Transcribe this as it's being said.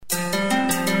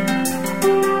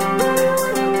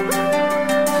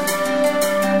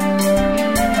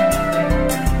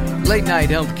Late Night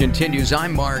Health continues.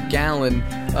 I'm Mark Alyn.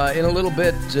 In a little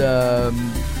bit,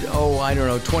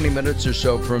 20 minutes or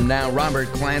so from now, Robert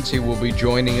Clancy will be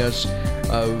joining us,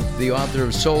 the author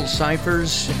of Soul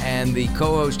Ciphers and the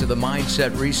co-host of the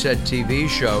Mindset Reset TV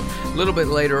show. A little bit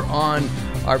later on,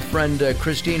 our friend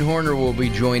Christine Horner will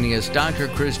be joining us. Dr.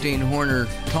 Christine Horner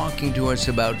talking to us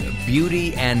about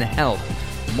beauty and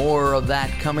health. More of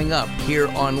that coming up here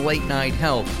on Late Night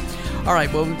Health. All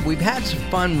right, well, we've had some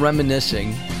fun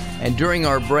reminiscing, and during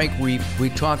our break, we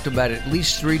talked about at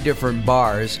least 3 different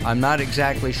bars. I'm not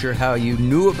exactly sure how you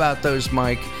knew about those,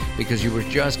 Mike, because you were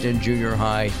just in junior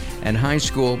high and high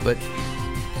school, but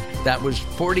that was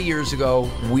 40 years ago.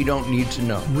 We don't need to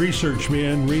know. Research,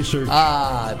 man, research.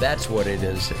 Ah, that's what it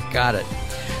is. Got it.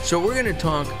 So we're going to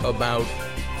talk about,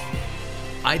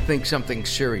 I think, something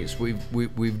serious.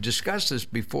 We've discussed this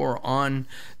before on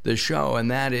the show,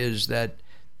 and that is that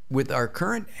with our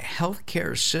current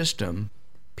healthcare system,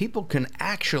 people can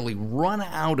actually run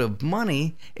out of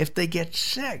money if they get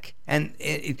sick. And,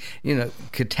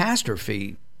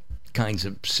 catastrophe kinds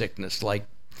of sickness, like,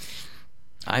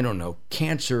 I don't know,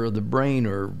 cancer of the brain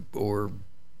or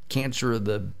cancer of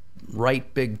the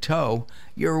right big toe,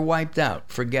 you're wiped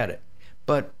out. Forget it.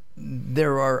 But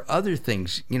there are other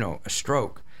things, a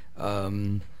stroke,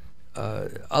 other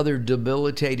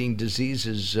debilitating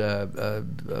diseases,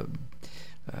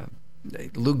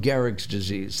 Lou Gehrig's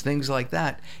disease, things like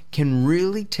that, can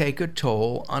really take a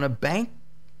toll on a bank,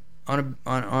 on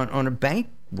a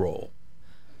bankroll.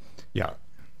 Yeah,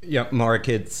 Mark.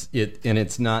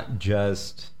 It's not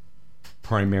just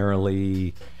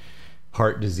primarily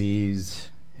heart disease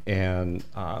and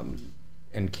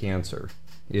cancer.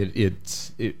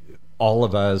 It's all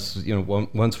of us.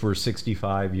 Once we're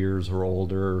 65 years or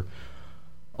older,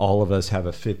 all of us have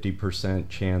a 50%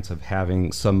 chance of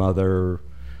having some other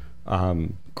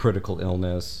critical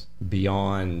illness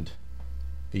beyond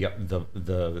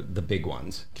the big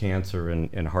ones, cancer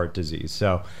and heart disease.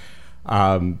 So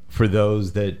for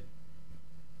those that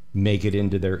make it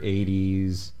into their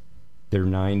 80s, their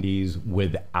 90s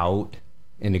without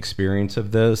an experience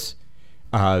of this,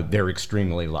 they're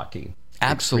extremely lucky.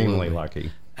 Absolutely. Extremely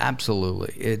lucky.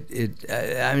 Absolutely.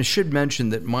 I should mention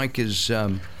that Mike is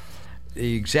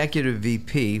the executive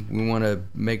VP. We want to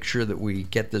make sure that we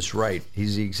get this right.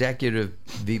 He's the executive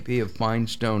VP of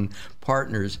Finestone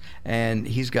Partners, and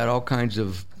he's got all kinds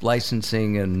of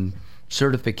licensing and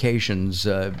certifications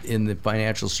in the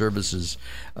financial services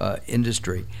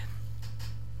industry.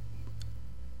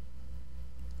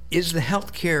 Is the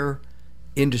healthcare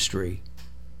industry,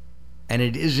 and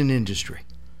it is an industry,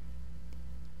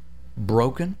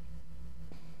 broken?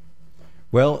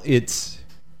 Well,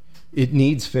 it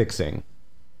needs fixing,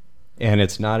 and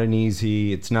it's not an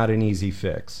easy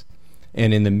fix.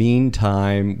 And in the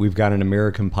meantime, we've got an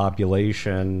American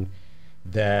population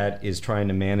that is trying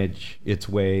to manage its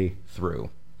way through.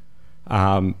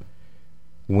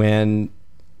 When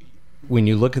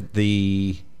you look at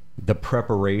the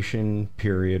preparation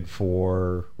period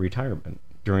for retirement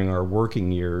during our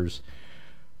working years,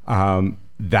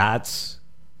 that's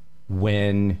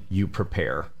when you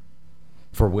prepare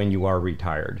for when you are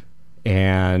retired.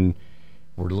 And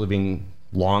we're living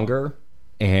longer,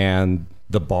 and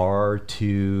the bar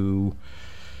to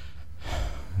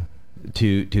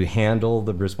handle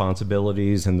the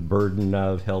responsibilities and the burden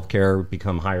of healthcare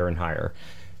become higher and higher.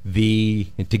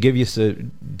 To give you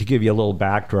a little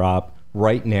backdrop,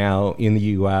 right now in the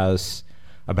U.S.,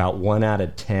 about 1 out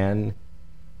of 10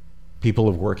 people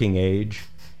of working age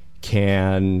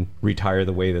can retire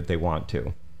the way that they want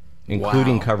to,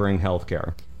 including covering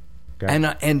healthcare. Okay.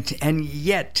 And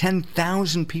yet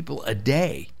 10,000 people a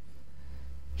day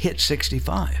hit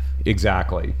 65.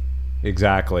 Exactly.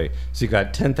 So you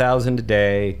got 10,000 a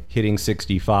day hitting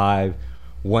 65,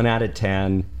 1 out of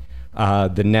 10.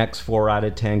 The next 4 out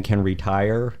of 10 can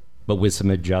retire, but with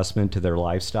some adjustment to their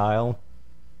lifestyle.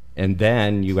 And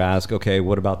then you ask, okay,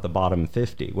 what about the bottom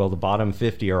 50? Well, the bottom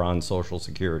 50 are on Social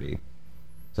Security.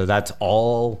 So that's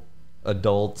all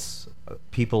adults,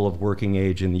 people of working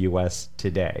age in the U.S.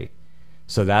 today.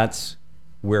 So that's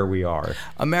where we are.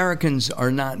 Americans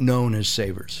are not known as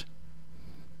savers.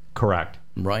 Correct.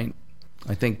 Right?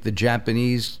 I think the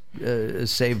Japanese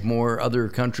save more, other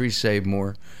countries save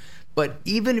more. But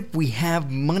even if we have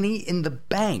money in the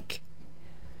bank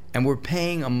and we're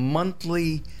paying a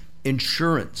monthly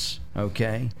insurance,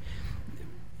 okay?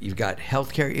 You've got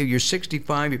health care. You're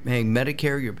 65, you're paying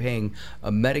Medicare, you're paying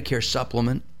a Medicare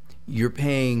supplement, you're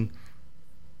paying,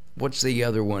 what's the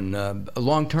other one? A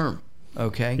long-term,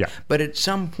 okay? Yeah. But at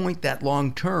some point, that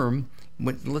long-term,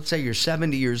 let's say you're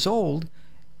 70 years old,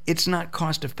 it's not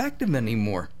cost-effective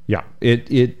anymore. Yeah,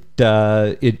 it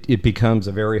it becomes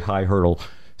a very high hurdle.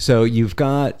 So you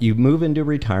move into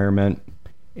retirement,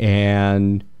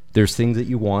 and there's things that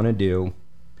you want to do,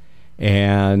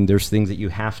 and there's things that you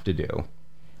have to do.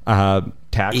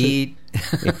 Taxes, eat,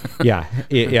 yeah,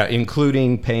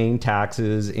 including paying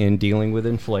taxes and dealing with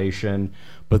inflation.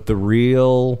 But the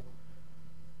real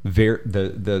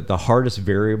the hardest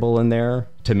variable in there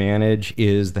to manage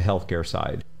is the healthcare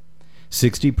side.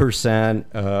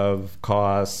 60% of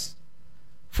costs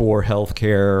for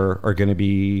healthcare are going to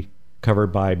be covered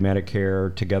by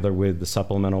Medicare, together with the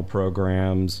supplemental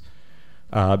programs,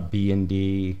 B and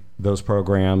D, those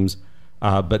programs.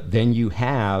 But then you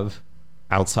have,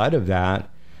 outside of that,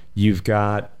 you've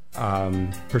got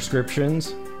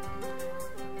prescriptions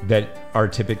that are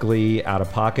typically out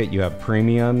of pocket. You have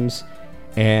premiums,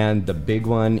 and the big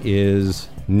one is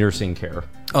nursing care.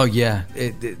 Oh yeah,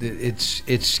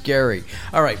 it's scary.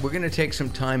 All right, we're going to take some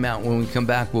time out. When we come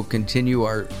back, we'll continue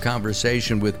our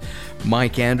conversation with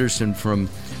Mike Anderson from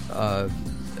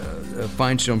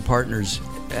Finestone Partners,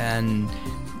 and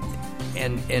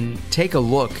take a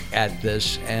look at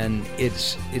this. And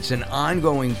it's an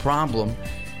ongoing problem.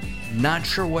 Not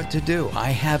sure what to do.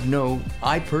 I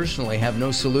personally have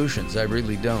no solutions. I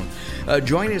really don't.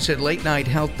 Join us at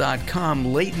latenighthealth.com.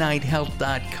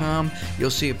 Latenighthealth.com. You'll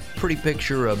see a pretty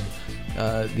picture of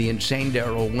the insane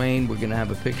Daryl Wayne. We're going to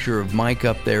have a picture of Mike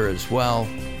up there as well,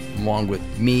 along with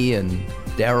me and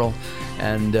Daryl,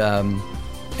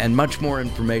 and much more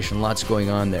information. Lots going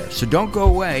on there. So don't go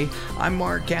away. I'm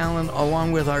Mark Alyn,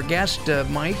 along with our guest,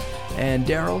 Mike and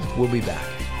Daryl. We'll be back.